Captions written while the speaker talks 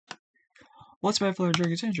What's my fellow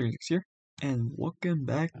Dragons and Dragons here, and welcome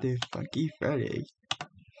back to Funky Friday.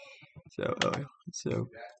 So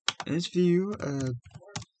in this video,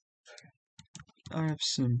 I have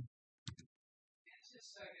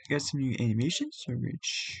got some new animations, so I'm going to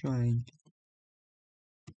try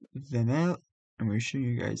them out. I'm going to show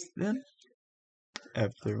you guys them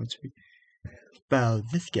after once we bow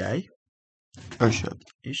this guy. Or show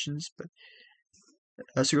animations, but I'm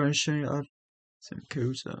also going to show you off some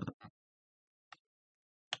codes.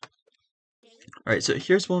 Alright, so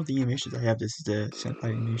here's one of the animations I have. This is the senpai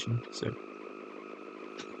animation, so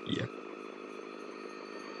yeah.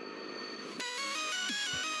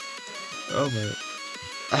 Oh my.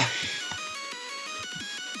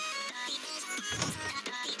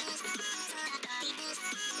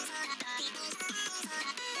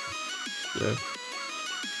 So,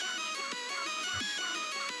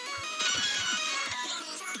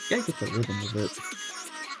 gotta get the rhythm of it.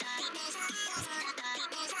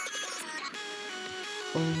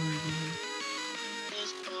 Oh my god.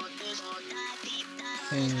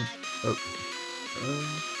 And no.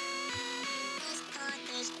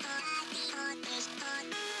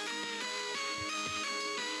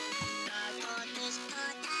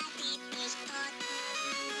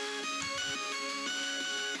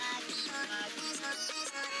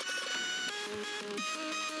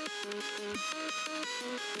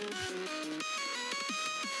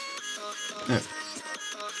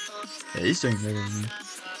 Yeah, he's doing better than me.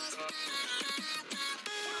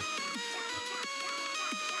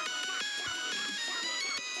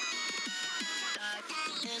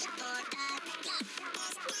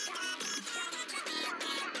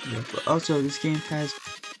 Yeah, but also this game has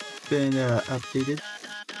been updated,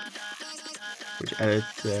 which added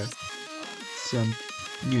some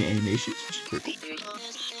new animations, which is pretty cool.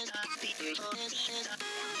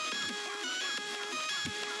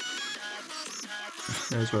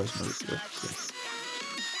 As well as some other stuff. So.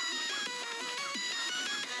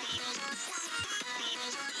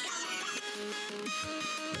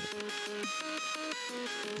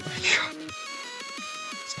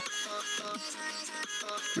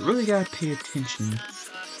 You really gotta pay attention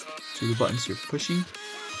to the buttons you're pushing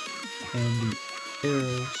and the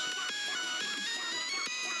arrows.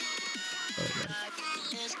 Oh, yeah.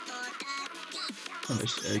 How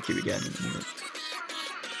much keep it getting in a minute.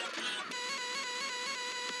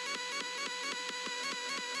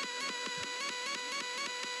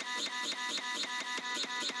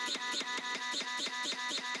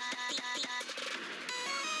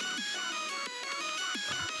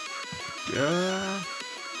 Yeah.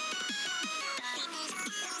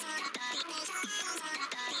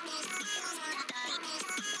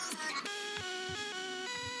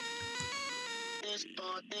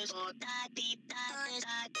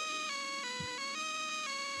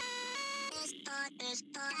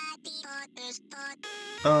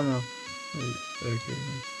 Oh no. Wait, okay.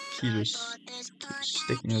 Keys are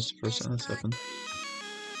sticking as the first time that's happened.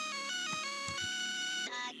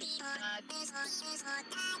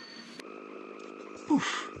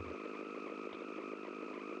 Oof.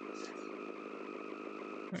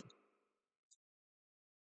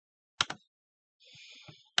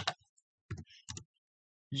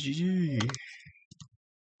 Gee.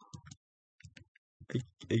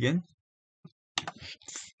 Again?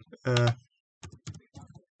 Oh.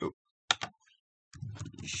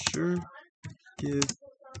 Sure. Give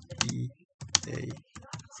me a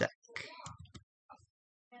sec.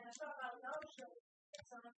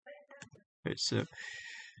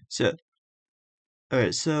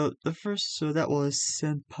 Alright, so that was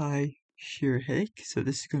Senpai Shirehead. So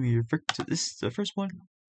this is gonna be the first one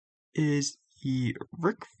is the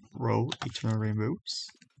Rickroll Eternal Rainbows.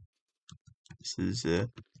 This is you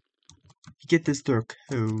get this through a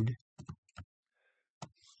code.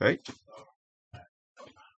 Right?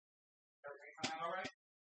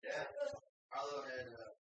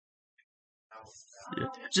 Yeah.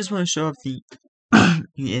 Just want to show off the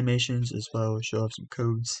new animations as well as show off some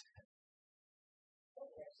codes.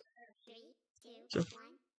 So,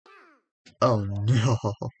 oh no!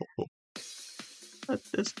 Not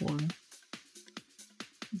this one.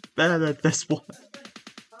 Bad at this one.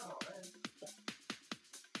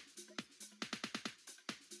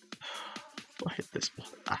 Why hit this one?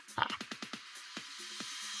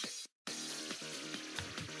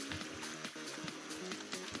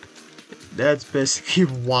 That's basically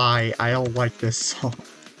why I don't like this song.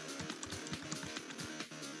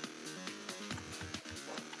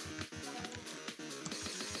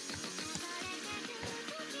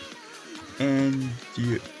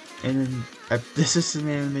 And this is an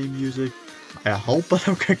anime music. I hope I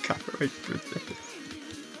don't get copyright for this.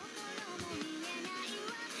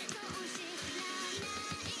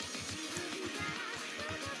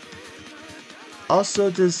 Also,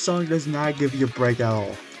 this song does not give you a break at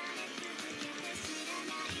all.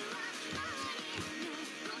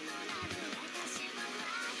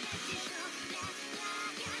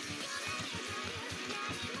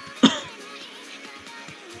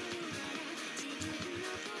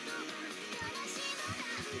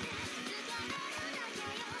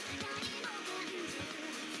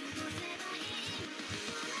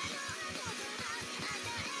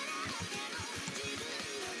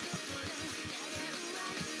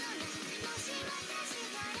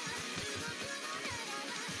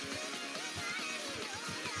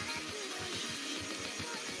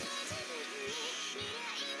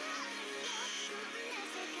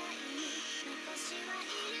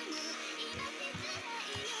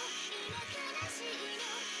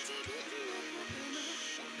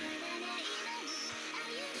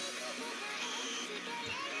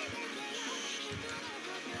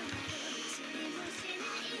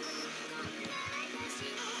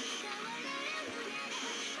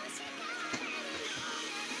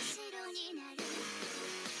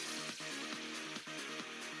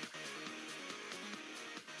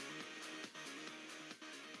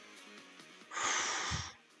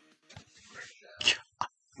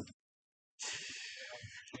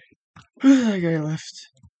 That guy left.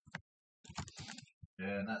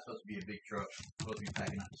 Yeah, and that's supposed to be a big truck. Supposed to be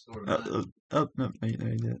packing out the store. No, he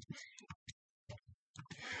did.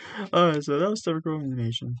 Alright, so that was the record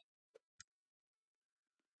animation.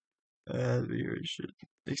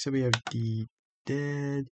 Next up we have the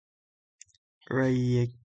Dead.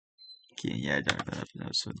 Right. Yeah, I don't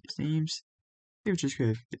know some of these names. They were just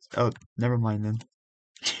good. Oh, never mind then.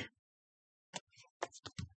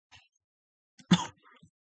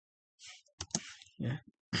 Yeah.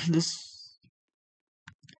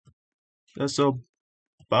 That's a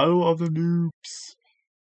Battle of the Noobs.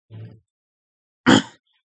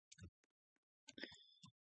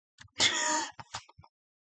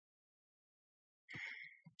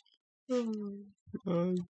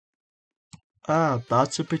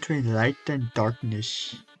 Battle between light and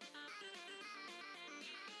darkness.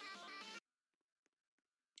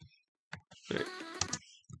 Right.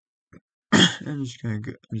 I'm just gonna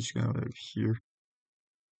go over here.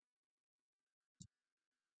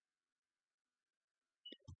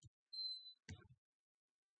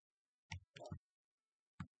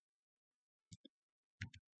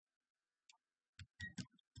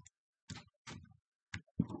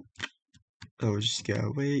 Oh, just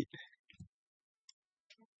gotta wait.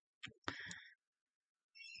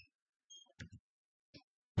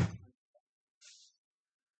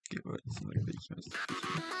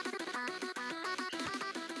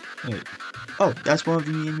 Wait. Oh, that's one of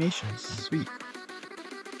the animations. Sweet.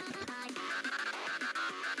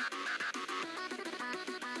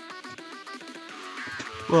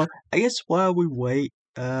 Well, I guess while we wait,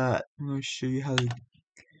 I'm gonna show you how to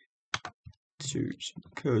do some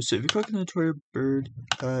code. So if you click on the Toy Bird,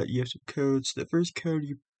 you have some codes. The first code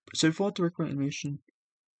so if you want to record animation,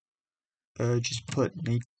 just put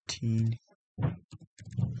 $19 in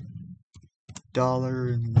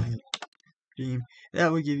the game.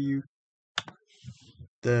 That will give you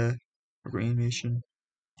the record animation.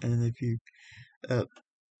 And then if you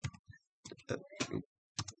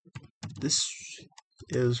this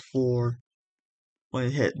is for when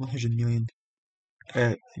it hit 100 million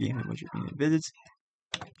the game hit 100 million visits.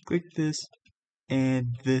 Click this,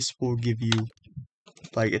 and this will give you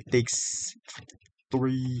like it takes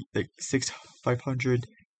 500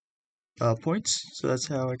 points. So that's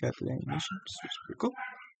how I got the animation. So it's pretty cool.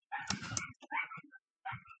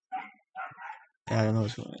 I don't know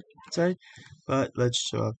what's going on inside, but let's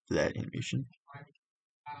show up that animation.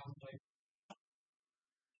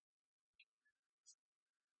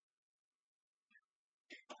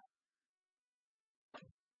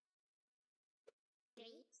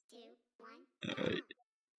 Alright.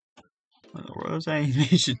 Where was that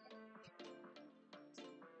animation?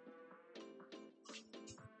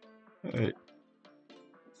 Alright.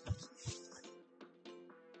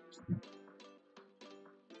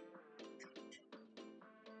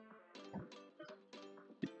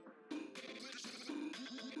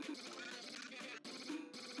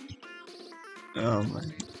 Oh my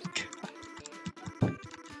god.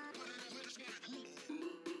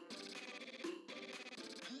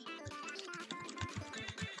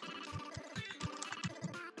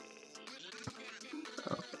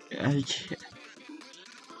 I can't.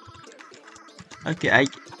 Okay,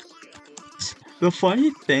 the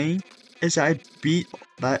funny thing is I beat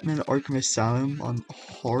Batman Arkham Asylum on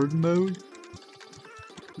hard mode.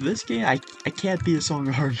 This game, I can't beat this on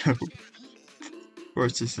hard mode. Or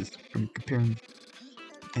it's just I'm comparing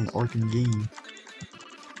an Arkham game.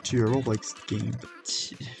 to a Roblox game,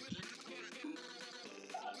 but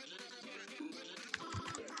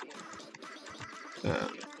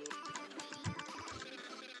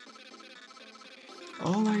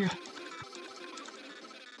oh my god.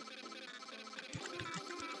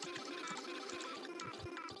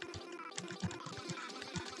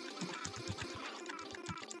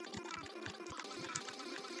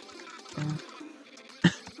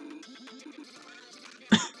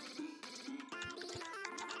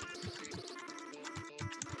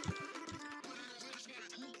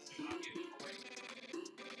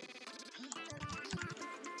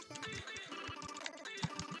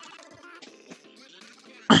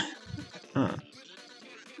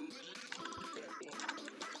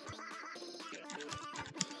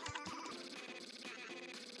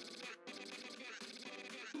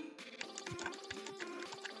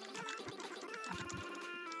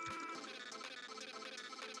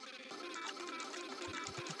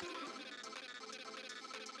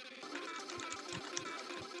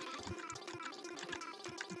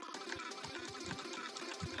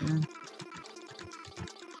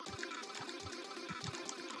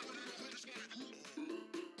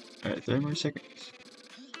 Alright, 30 more seconds.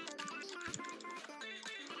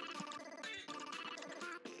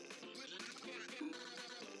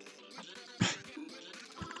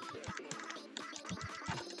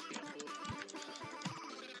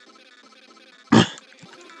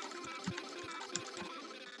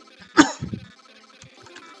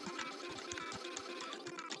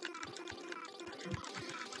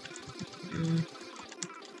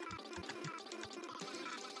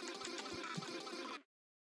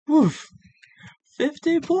 Oof.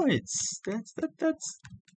 50 points. That's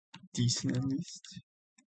decent at least.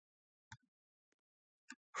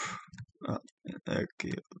 Oh,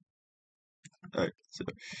 okay. Alright, so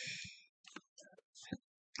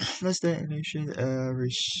let's the animation. We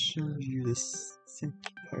show you this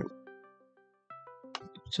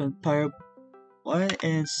Empire 1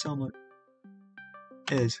 and someone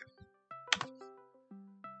is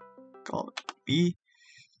calling me.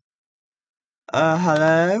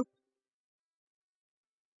 Hello?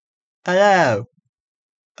 Hello?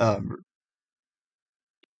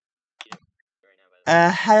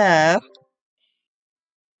 Hello?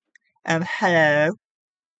 Hello?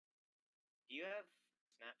 Do you have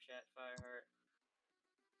Snapchat, Fireheart?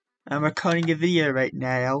 I'm recording a video right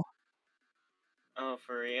now. Oh,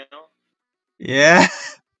 for real? Yeah?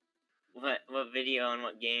 What video on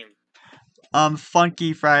what game?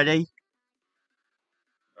 Funky Friday.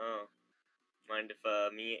 Oh. Mind if,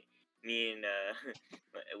 me and,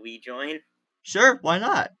 we join? Sure, why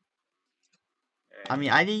not? Alright. I mean,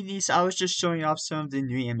 I need these. I was just showing off some of the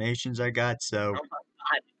new animations I got, so. Oh my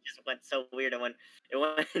god, it just went so weird. It went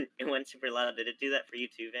super loud. Did it do that for you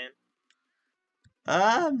too,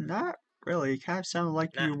 Van? Not really. It kind of sounded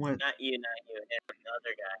like you went. Not you. The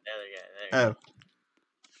other guy. Oh.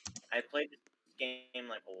 I played this game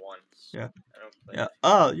like once. Yeah. I don't play Yeah. this.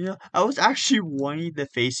 Oh, you know, I was actually wanting to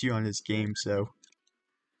face you on this game, so.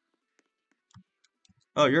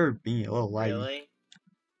 Oh, you're being a little laggy. Really?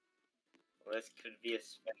 Well, this could be a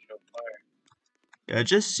special part. Yeah,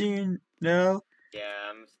 just so you know. Yeah,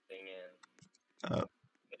 I'm singing. Oh.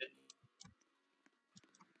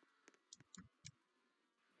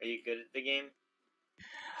 Are you good at the game?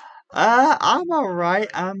 I'm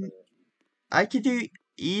alright. I can do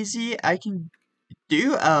easy. I can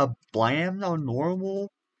do bland on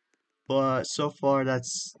normal, but so far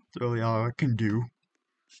that's really all I can do.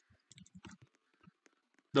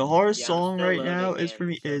 The hardest I'm song still right now loading is for in,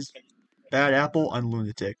 me so is Bad Apple and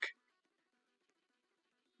Lunatic.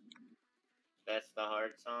 that's the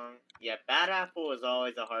hard song. Yeah, Bad Apple was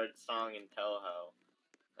always a hard song in Toho.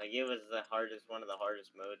 Like it was one of the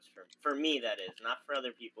hardest modes for me. That is not for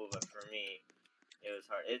other people, but for me, it was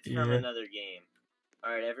hard. It's from another game.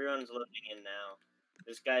 All right, everyone's loading in now.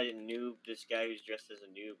 This guy who's dressed as a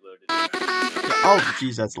noob loaded in. Oh,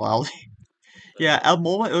 jeez, that's loud. Yeah, at the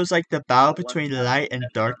moment it was like the battle between light and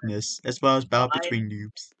darkness, as well as battle between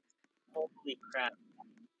noobs. Holy crap.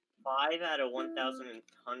 5 out of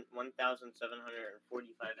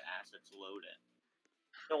 1,745 assets loaded.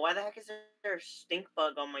 So why the heck is there a stink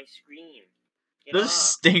bug on my screen? There's a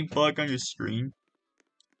stink bug on your screen.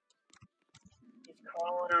 He's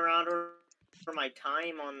crawling around where my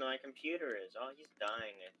time on my computer is. Oh, he's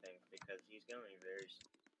dying, I think, because he's going very...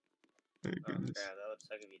 Oh crap, that would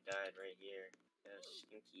suck if he died right here. That's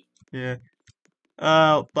stinky. Yeah.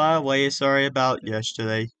 By the way, sorry about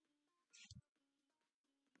yesterday.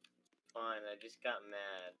 Fine, I just got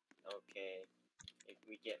mad. Okay. If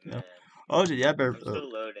we get mad. Oh, yeah, I'm still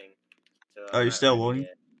loading. So oh, you're still ready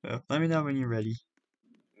loading? Let me know when you're ready.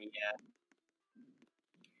 Yeah.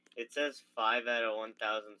 It says 5 out of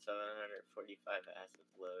 1,745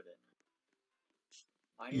 assets loaded.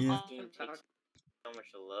 Why does this game take so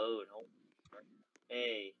much to load?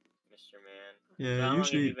 Hey, Mr. Man. Yeah, So how long have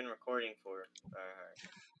usually. you been recording for,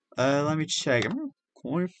 Fireheart? Let me check. I'm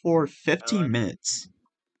going for 15 minutes.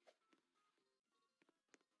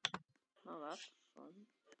 Oh, that's fun.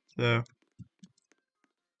 So.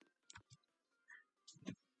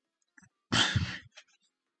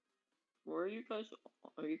 Where are you guys?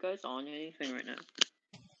 Are you guys on anything right now?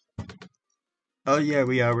 Oh yeah,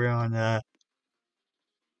 we are. We're on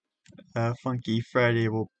Funky Friday.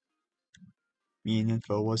 Well, me and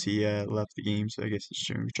Info was he left the game, so I guess it's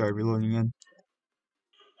true. We tried reloading in.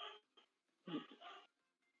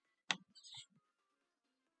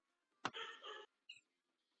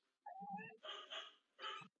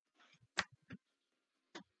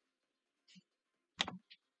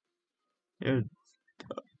 Yeah.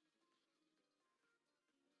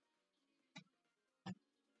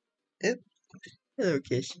 Yep. Hello,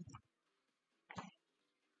 Kish.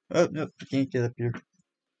 Oh no, I can't get up here.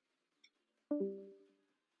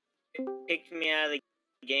 It kicked me out of the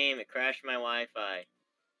game. It crashed my Wi-Fi.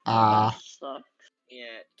 That sucks.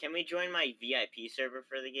 Yeah. Can we join my VIP server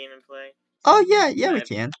for the game and play? Oh yeah, we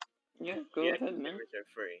can. Yeah, go VIP ahead, man. servers are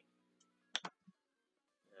free.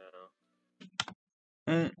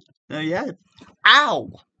 No, yeah.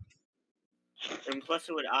 Ow! And plus,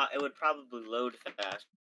 it would probably load faster,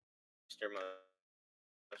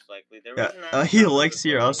 most likely. The Yeah, reason that he probably likes was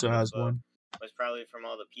here loading also so has slow one. was probably from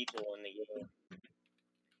all the people in the game.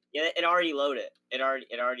 Yeah, it already loaded. It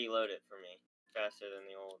already loaded for me faster than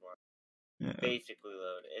the old one. Yeah. Basically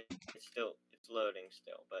loaded. It's loading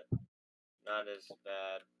still, but not as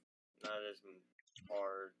bad, not as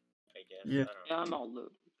hard, I guess. Yeah. I don't know. Yeah, I'm all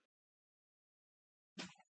loaded.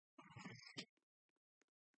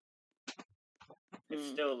 It's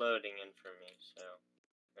still loading in for me, so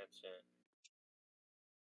that's it.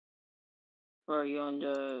 Are you on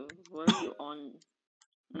the? What are you on?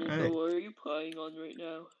 Ninfo, what are you playing on right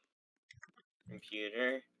now?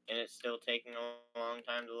 Computer, and it's still taking a long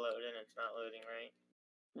time to load, and it's not loading right.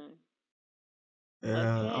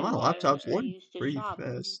 Okay, on my laptop's loading pretty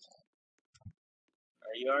fast.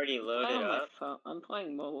 Are you already loaded up? I'm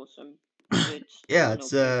playing mobile, so it's yeah,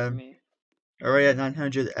 it's okay for me. already at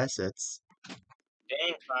 900 assets.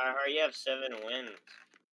 Dang, Fireheart, you have 7 wins.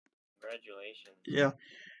 Congratulations. Yeah.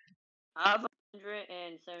 I have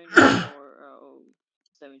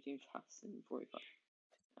 17,045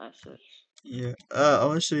 assets. Yeah. I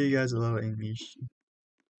want to show you guys a little animation.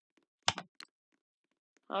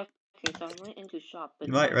 Okay, so I went into shop, but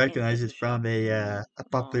You might I recognize can't it from a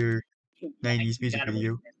popular 90s music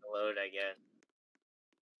video. Load, I guess.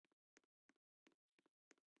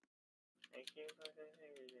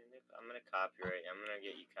 I'm gonna copyright. I'm gonna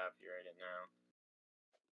get you copyrighted now.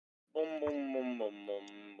 Boom, boom, boom, boom, boom,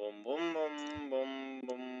 boom, boom, boom, boom,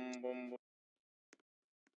 boom, boom, boom.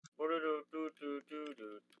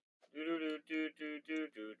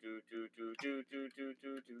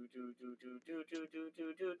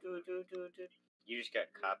 You just got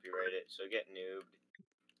copyrighted, so get noobed.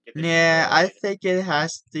 Yeah, I think it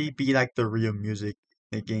has to be like the real music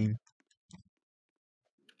in the game.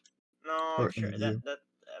 No, I'm sure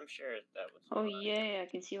I'm sure that was. Oh yeah, I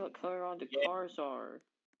can see what color all the cars are.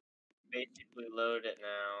 Basically load it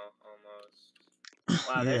now, almost.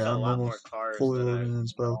 Wow, there's yeah, a I'm lot more almost cars fully than loaded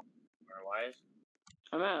as well. Why is?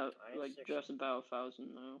 I'm at like just about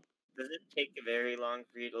 1,000 now. Does it take very long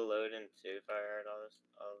for you to load into Fireheart all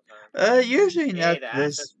the time? Usually not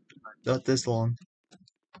this long.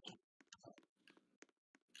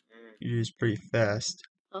 Usually pretty fast.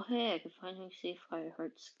 Oh hey, I can finally see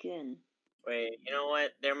Fireheart's skin. Wait, you know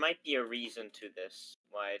what? There might be a reason to this,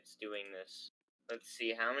 why it's doing this. Let's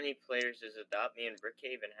see, how many players does Adopt Me and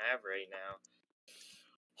Brookhaven have right now?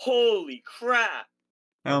 Holy crap!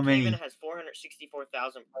 How many? Brookhaven has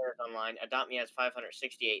 464,000 players online. Adopt Me has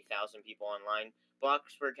 568,000 people online.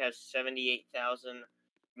 Bloxburg has 78,000.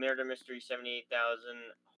 Murder Mystery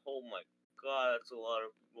 78,000. Oh my god, that's a lot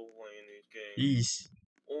of people playing these games. Jeez.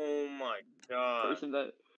 Oh my god.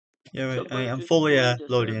 Yeah, so I'm fully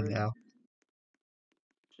loading in now.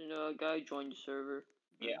 So a guy joined the server.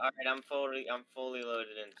 Yeah, alright, I'm fully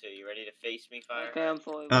loaded in too. You ready to face me, Fireheart? Okay, I'm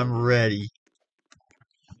fully loaded. I'm ready.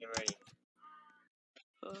 Get ready.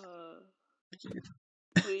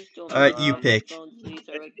 Please don't. Alright, you pick. These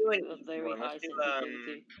are of very high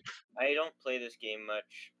sensitivity. I don't play this game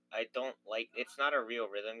much. I don't like. It's not a real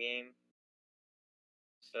rhythm game.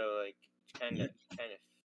 So like, it's kind of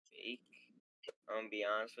fake. I'm gonna be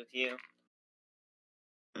honest with you.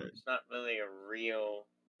 It's not really a real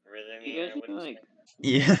Rhythm You meter, guys what even is like it?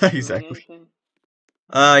 Yeah, doing exactly. anything?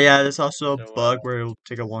 Yeah, there's also a So, bug where it'll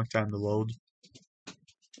take a long time to load.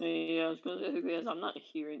 Yeah, I was gonna say because I'm not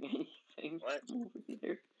hearing anything What? from over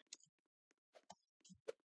here.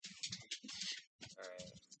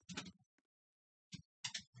 Alright.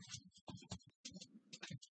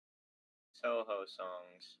 Toho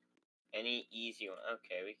songs. Any easy one?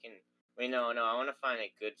 Okay, we can. Wait, no, I want to find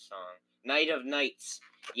a good song. Night of Nights.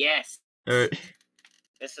 Yes. Alright.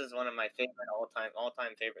 This is one of my favorite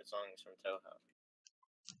all-time favorite songs from Toho.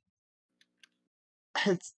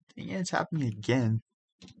 It's happening again.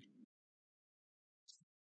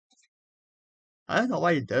 I don't know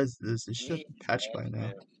why it does this. It should have patched by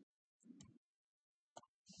now.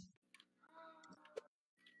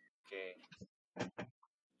 Okay. No,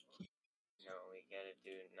 we gotta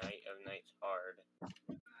do Night of Nights hard.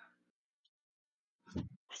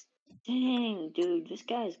 Dang, dude, this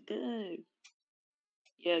guy's good.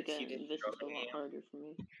 Yeah, See again, this is a lot harder for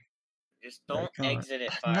me. Just don't Come on. exit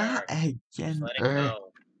it, Not Fireheart. Just again. let it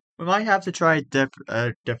go. We might have to try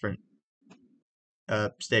a different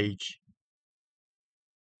stage.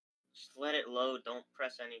 Just let it load. Don't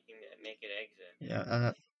press anything to make it exit. Yeah, I'm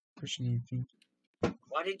not pushing anything.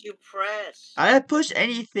 Why did you press? I didn't push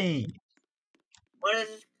anything. What is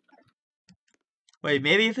this? Wait,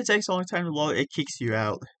 maybe if it takes a long time to load, it kicks you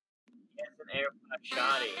out. It's an AirPod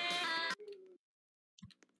shoddy.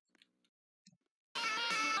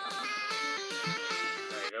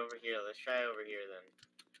 Alright, over here. Let's try over here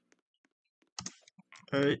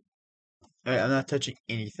then. Alright. Alright, I'm not touching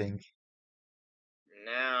anything.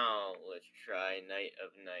 Now, let's try Night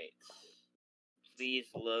of Nights. Please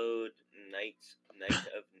load Night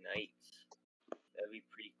of Nights. That'd be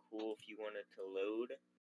pretty cool if you wanted to load.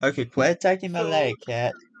 Okay, quit attacking my leg,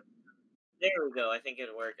 cat. There we go. I think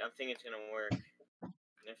it'll work. I think it's gonna work. And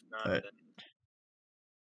if not, Alright. then...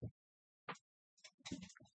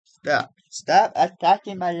 Stop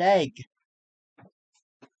attacking my leg.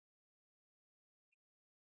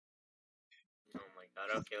 Oh my god.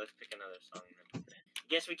 Okay, let's pick another song then.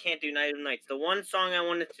 Guess we can't do Night of Nights. The one song I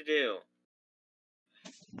wanted to do.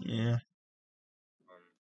 Yeah.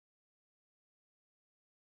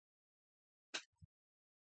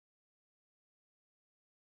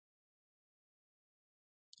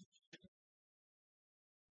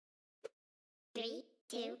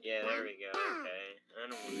 Yeah, there we go. Okay.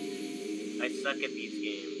 I suck at these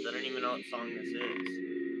games. I don't even know what song this is.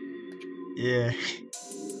 Yeah.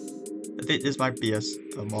 I think this might be a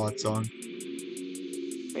mod song.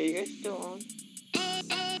 Are you guys still on?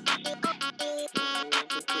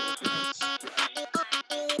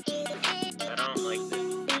 I don't like this.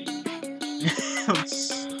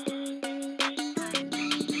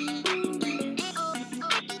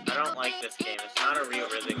 I don't like this game. It's not a real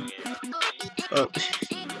rhythm game. Oh.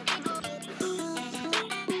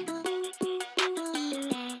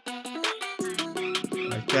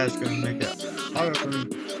 My cat's gonna make it harder for me.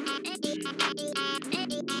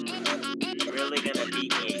 You're really gonna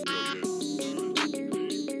beat me.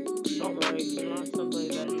 Don't worry, I'm not somebody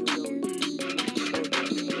that you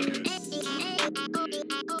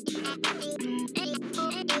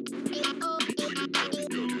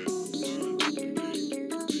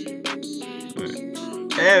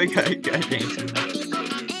There we go, got dancing.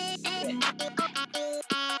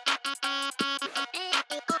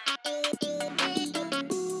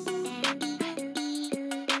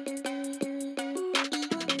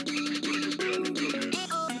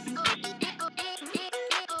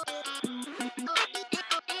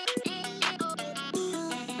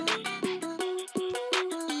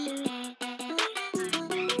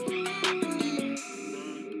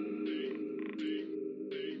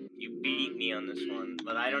 You beat me on this one,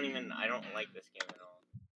 but I don't like this game at all.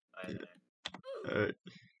 Either.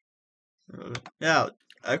 Now,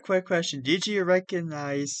 a quick question. Did you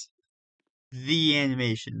recognize the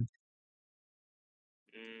animation?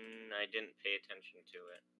 I didn't pay attention to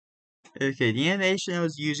it. Okay, the animation I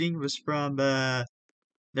was using was from,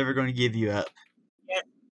 Never Gonna Give You Up. Yeah,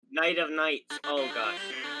 Night of Nights. Oh gosh.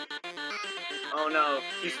 Oh no,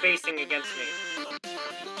 he's facing against me.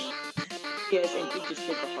 Yes, and he just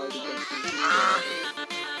hit the hard against me.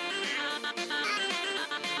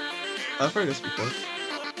 I've heard this before.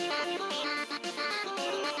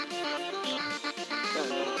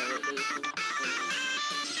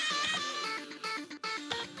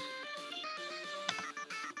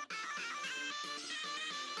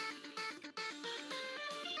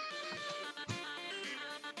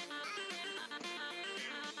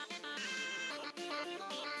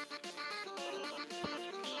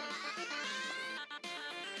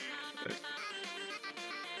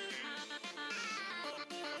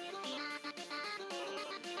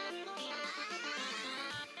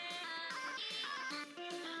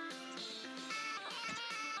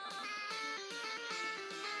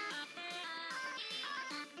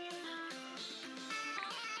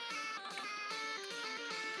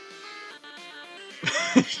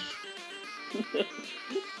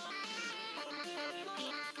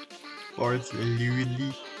 Farts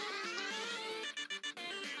literally.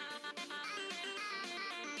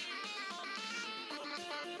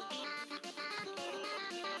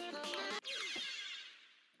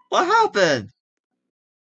 What happened?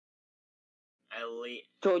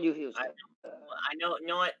 Told you he was. I know. You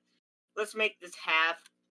know what? Let's make this half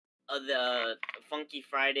of the Funky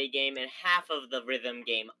Friday game and half of the rhythm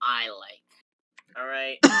game I like. All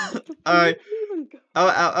right. All right.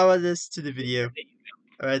 I'll add this to the video.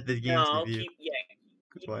 I'll add the game to No, the video.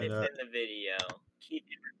 keep Why this not? in the video. Keep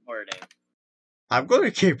it recording. I'm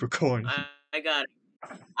gonna keep recording. I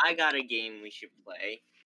got a game we should play.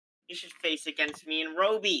 You should face against me in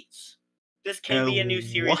Robeats. This can be a new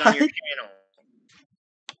series on your what? channel.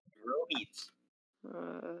 Robeats.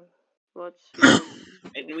 Let's see.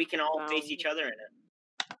 And we can all face each other in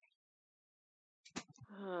it.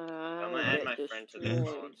 I'm gonna add my friend to the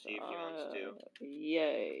call and see if he wants to.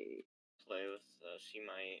 Yay. Play with she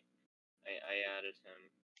might. I added him.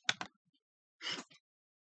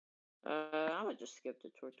 I'm gonna just skip the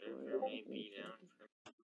tutorial.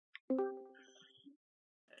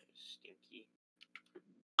 Stinky.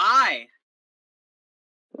 I.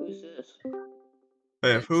 Who's this?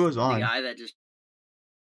 Wait, who was The on? guy that just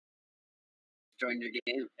joined your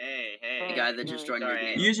game. Hey. The guy that just joined your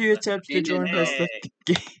game. Use your attempt to join us. Hey. Left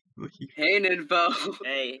the game. Hey, Ninfo.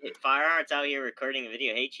 Hey, Fireheart's out here recording a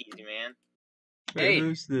video. Hey, Cheesy Man. Wait, Hey.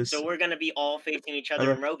 who's this? So we're gonna be all facing each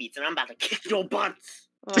other in Robeats, and I'm about to kick your butts.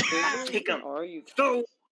 Kick 'em. Are you? So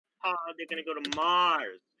they're gonna go to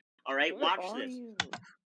Mars. All right, Where watch are this. you?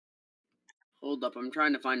 Hold up, I'm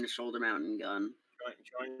trying to find a shoulder mountain gun.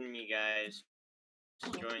 Join me, guys.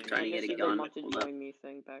 Join Trying to me. get This it is going. the want to Hold up. join me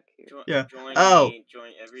thing back here. Yeah. Join Oh, me.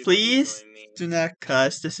 Join everybody. Please Join me. do not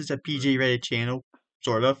cuss. This is a PG rated channel,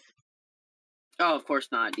 sort of. Oh, of course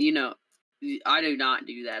not. You know, I do not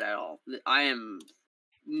do that at all. I am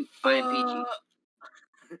PG.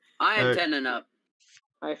 I am 10 and up.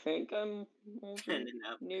 I think I'm over 10 and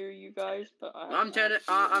up. near you guys, but I'm 10.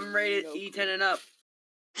 I'm rated no E10 and up.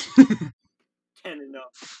 10 and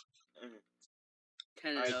up.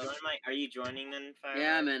 10 and Alright, up. are you joining then, Fire?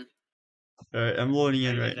 Yeah, I'm in. Alright, I'm loading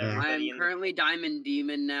in right now. I am currently Diamond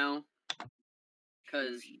Demon now.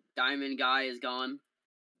 Because Diamond Guy is gone.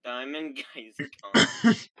 Diamond Guy's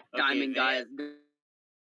gone. Diamond Guy is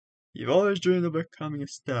You've always dreamed of becoming a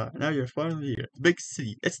star. Now you're finally here. The big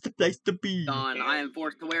city. It's the place to be. gone. I am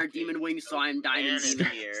forced to wear demon wings, so I am Diamond Demon.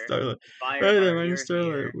 Starlight. Fireheart, Right there, my name you're is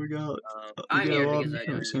Starlight. here. We got I'm a here lot because of I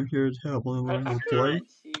people. do. I'm here to help. One I will play.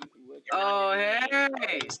 can't see which Oh,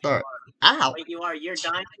 hey! Start. Ow! Wait, you are. You're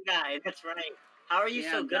Diamond Guy. That's right. How are you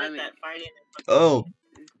Yeah, so I'm good Diamond. at that Friday night? Oh.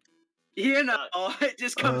 You know, it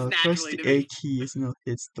just comes Press naturally the to A me. key. It's not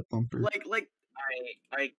hits the bumper. Like,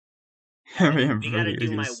 Alright, I remember we gotta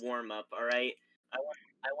do my this. warm up. All right. I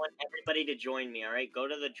want everybody to join me. All right. Go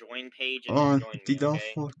to the join page and On join the me.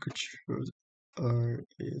 Alpha Okay. controls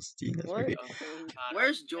RSD. That's Where? okay.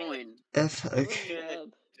 where's join? F. Where's Okay.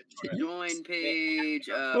 Deb? Join page,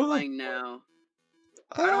 Oh. playing now.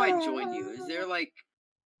 How do I join you? Is there like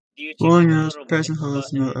Do you see Long the as little present button?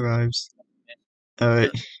 host note arrives.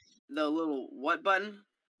 Alright. the little what button?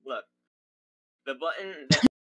 Look, the button that